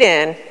 2 feet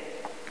in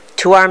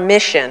to our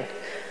mission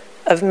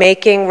of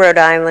making Rhode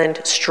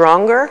Island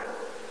stronger,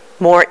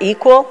 more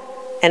equal,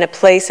 and a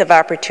place of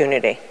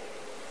opportunity.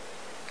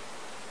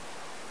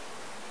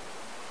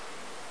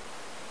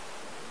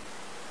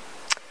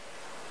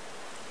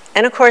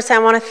 And of course, I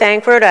want to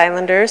thank Rhode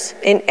Islanders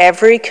in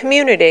every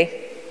community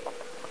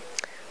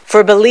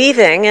for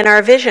believing in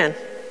our vision.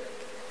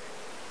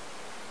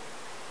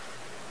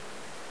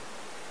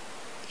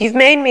 You've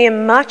made me a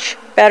much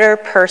better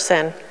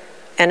person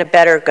and a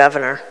better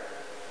governor.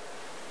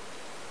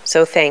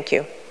 So thank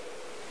you.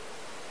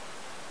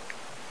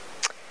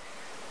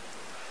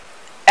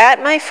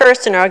 At my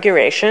first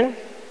inauguration,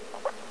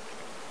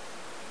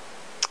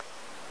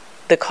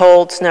 the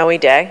cold, snowy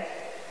day,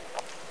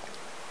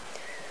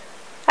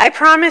 I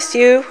promised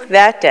you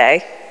that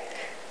day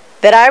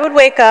that I would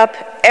wake up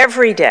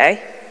every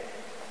day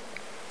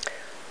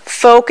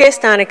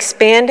focused on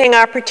expanding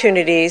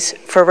opportunities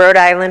for Rhode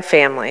Island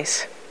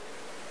families,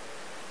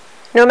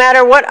 no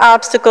matter what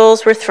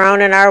obstacles were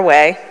thrown in our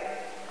way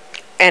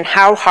and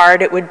how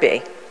hard it would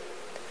be.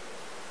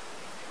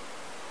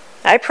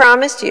 I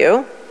promised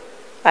you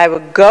I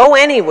would go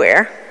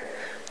anywhere,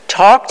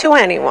 talk to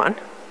anyone,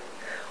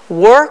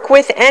 work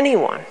with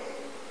anyone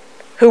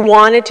who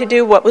wanted to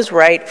do what was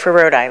right for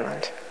Rhode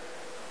Island.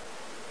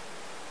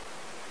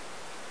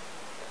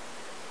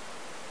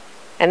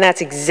 And that's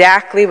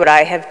exactly what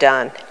I have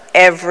done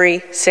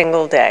every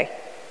single day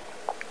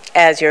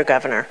as your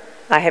governor.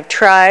 I have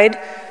tried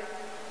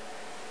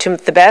to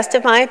the best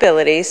of my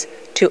abilities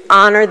to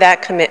honor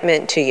that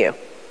commitment to you.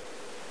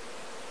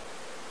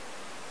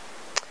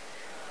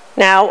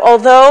 Now,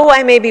 although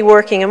I may be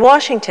working in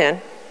Washington,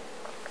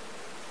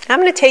 I'm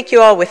going to take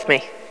you all with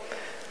me.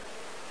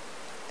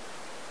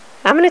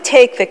 I'm going to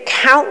take the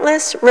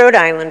countless Rhode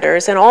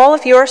Islanders and all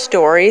of your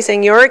stories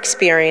and your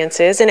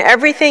experiences and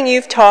everything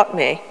you've taught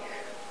me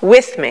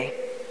with me,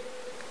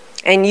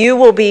 and you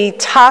will be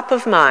top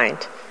of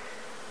mind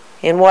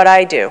in what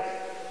I do.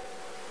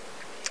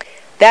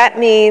 That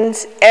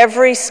means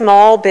every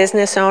small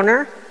business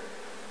owner,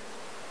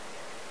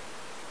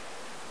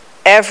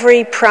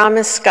 every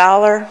promised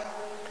scholar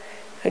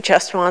who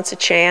just wants a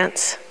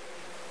chance,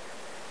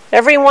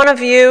 every one of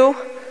you,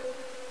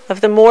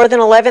 of the more than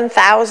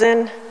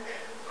 11,000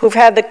 who've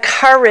had the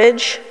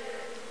courage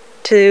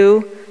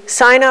to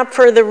sign up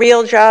for the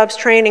Real Jobs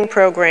training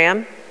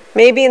program,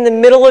 maybe in the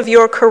middle of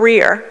your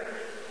career,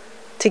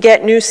 to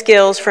get new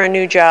skills for a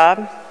new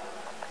job.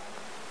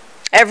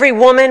 Every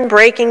woman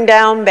breaking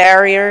down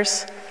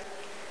barriers.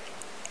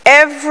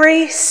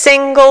 Every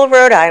single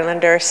Rhode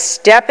Islander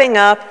stepping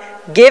up,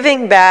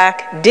 giving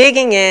back,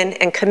 digging in,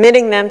 and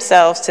committing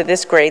themselves to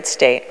this great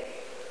state.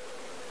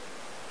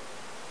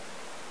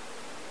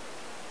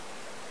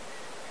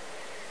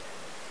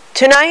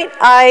 Tonight,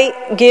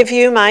 I give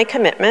you my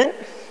commitment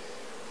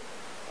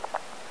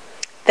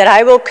that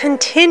I will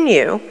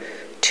continue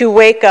to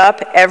wake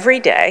up every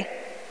day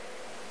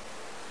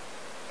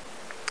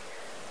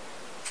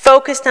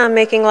focused on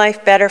making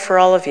life better for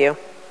all of you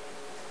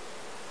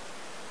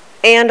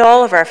and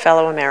all of our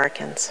fellow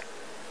Americans.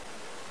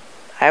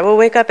 I will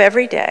wake up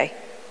every day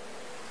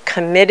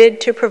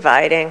committed to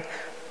providing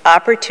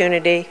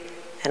opportunity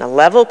and a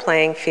level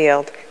playing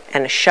field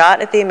and a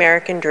shot at the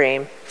American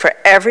dream for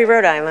every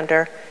Rhode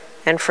Islander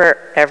and for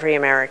every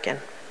American.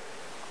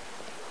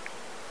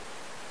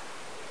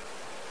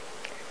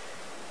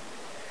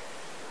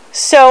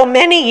 So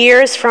many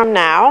years from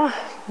now,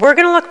 we're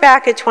going to look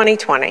back at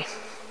 2020,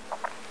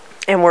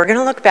 and we're going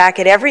to look back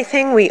at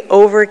everything we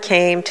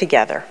overcame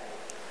together.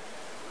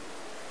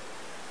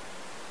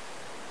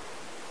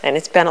 And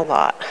it's been a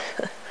lot.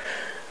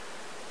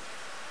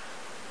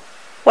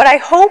 What I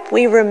hope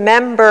we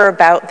remember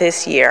about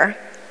this year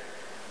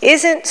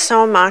isn't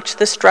so much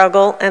the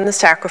struggle and the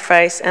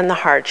sacrifice and the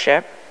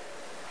hardship.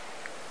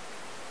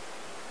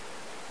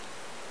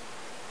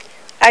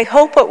 I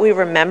hope what we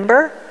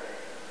remember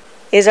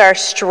is our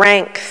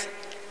strength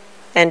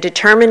and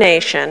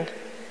determination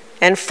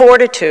and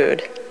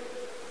fortitude,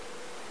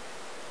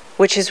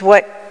 which is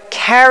what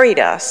carried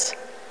us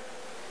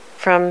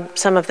from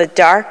some of the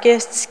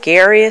darkest,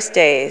 scariest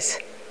days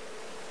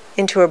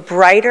into a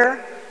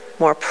brighter,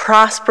 more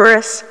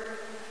prosperous,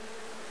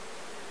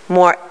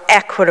 more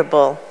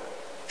equitable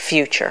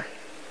future.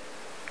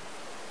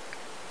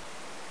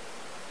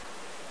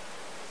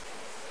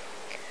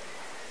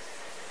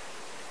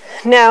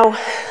 Now,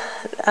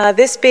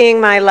 this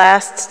being my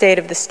last State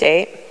of the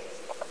State,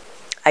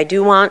 I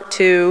do want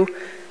to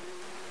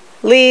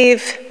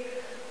leave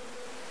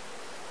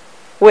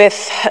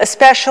with a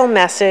special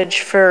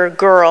message for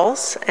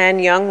girls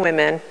and young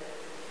women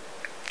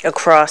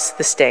across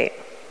the state.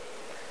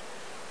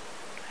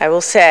 I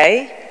will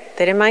say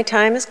that in my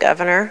time as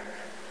governor,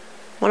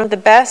 one of the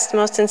best,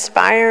 most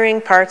inspiring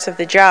parts of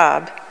the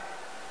job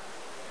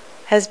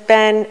has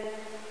been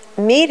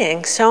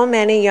meeting so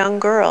many young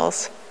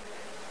girls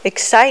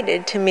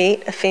excited to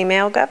meet a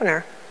female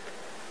governor.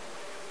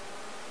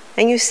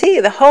 And you see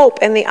the hope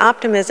and the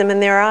optimism in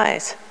their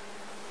eyes.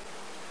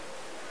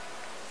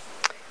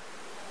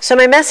 So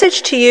my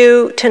message to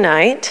you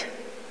tonight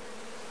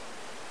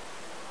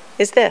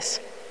is this: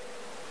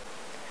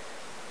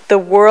 the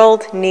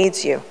world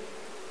needs you.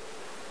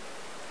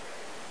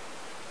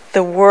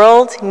 The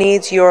world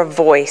needs your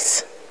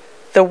voice.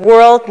 The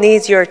world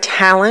needs your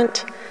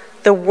talent.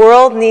 The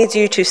world needs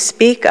you to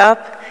speak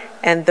up,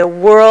 and the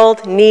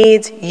world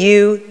needs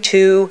you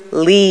to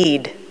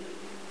lead.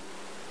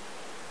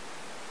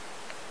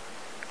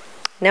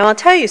 Now, I'll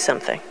tell you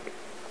something.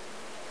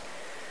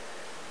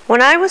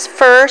 When I was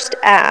first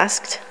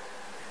asked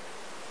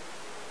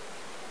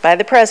by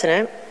the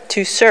President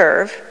to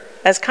serve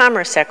as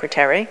Commerce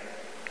Secretary,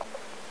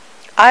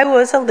 I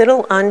was a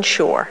little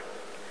unsure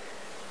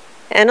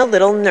and a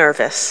little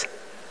nervous.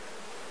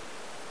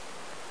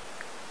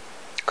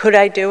 Could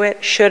I do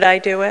it? Should I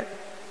do it?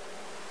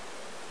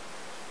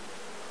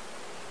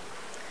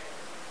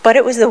 But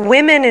it was the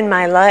women in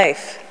my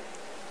life,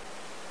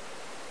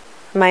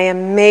 my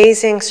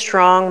amazing,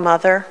 strong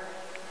mother,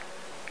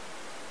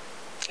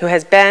 who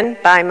has been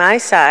by my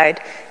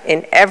side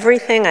in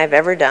everything I've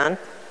ever done,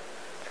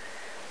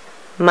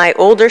 my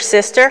older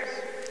sister,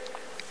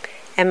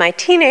 and my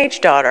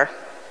teenage daughter.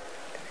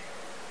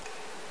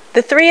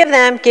 The three of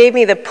them gave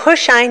me the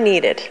push I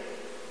needed.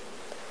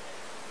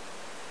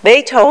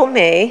 They told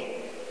me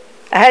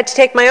I had to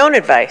take my own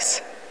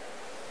advice.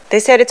 They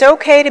said it's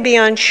okay to be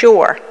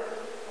unsure.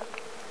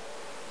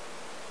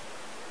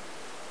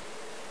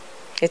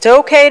 It's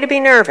okay to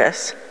be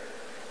nervous,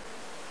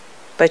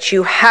 but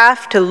you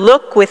have to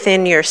look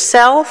within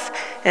yourself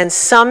and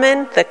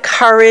summon the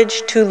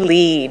courage to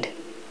lead.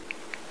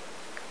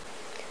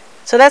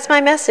 So that's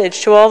my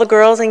message to all the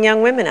girls and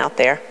young women out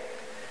there.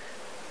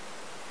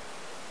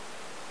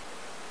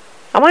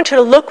 I want you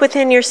to look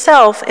within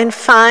yourself and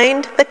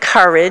find the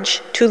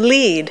courage to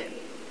lead.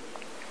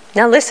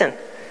 Now listen,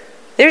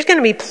 there's going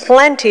to be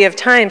plenty of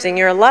times in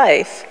your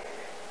life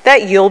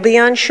that you'll be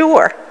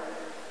unsure.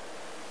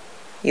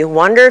 You'll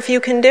wonder if you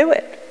can do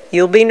it.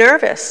 You'll be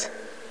nervous.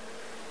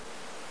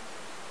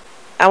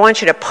 I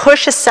want you to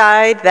push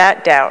aside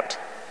that doubt.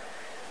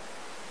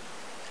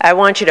 I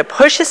want you to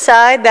push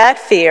aside that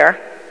fear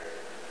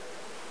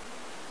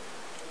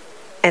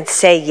and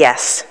say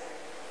yes.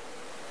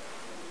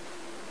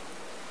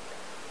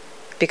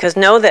 Because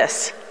know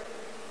this,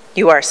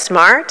 you are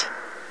smart,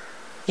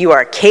 you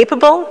are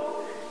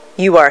capable,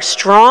 you are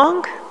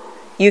strong,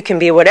 you can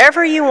be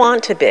whatever you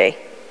want to be,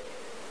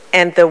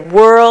 and the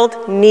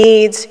world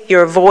needs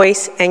your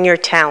voice and your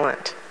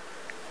talent.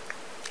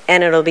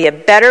 And it'll be a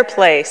better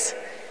place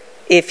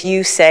if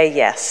you say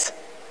yes.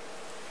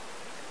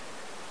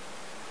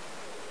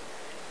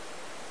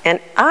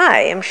 And I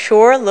am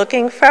sure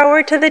looking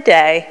forward to the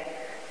day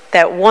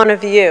that one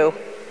of you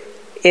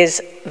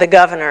is the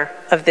governor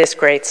of this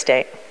great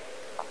state.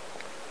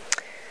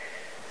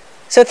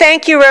 So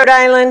thank you, Rhode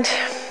Island.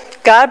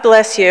 God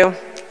bless you,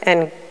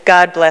 and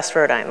God bless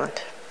Rhode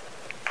Island.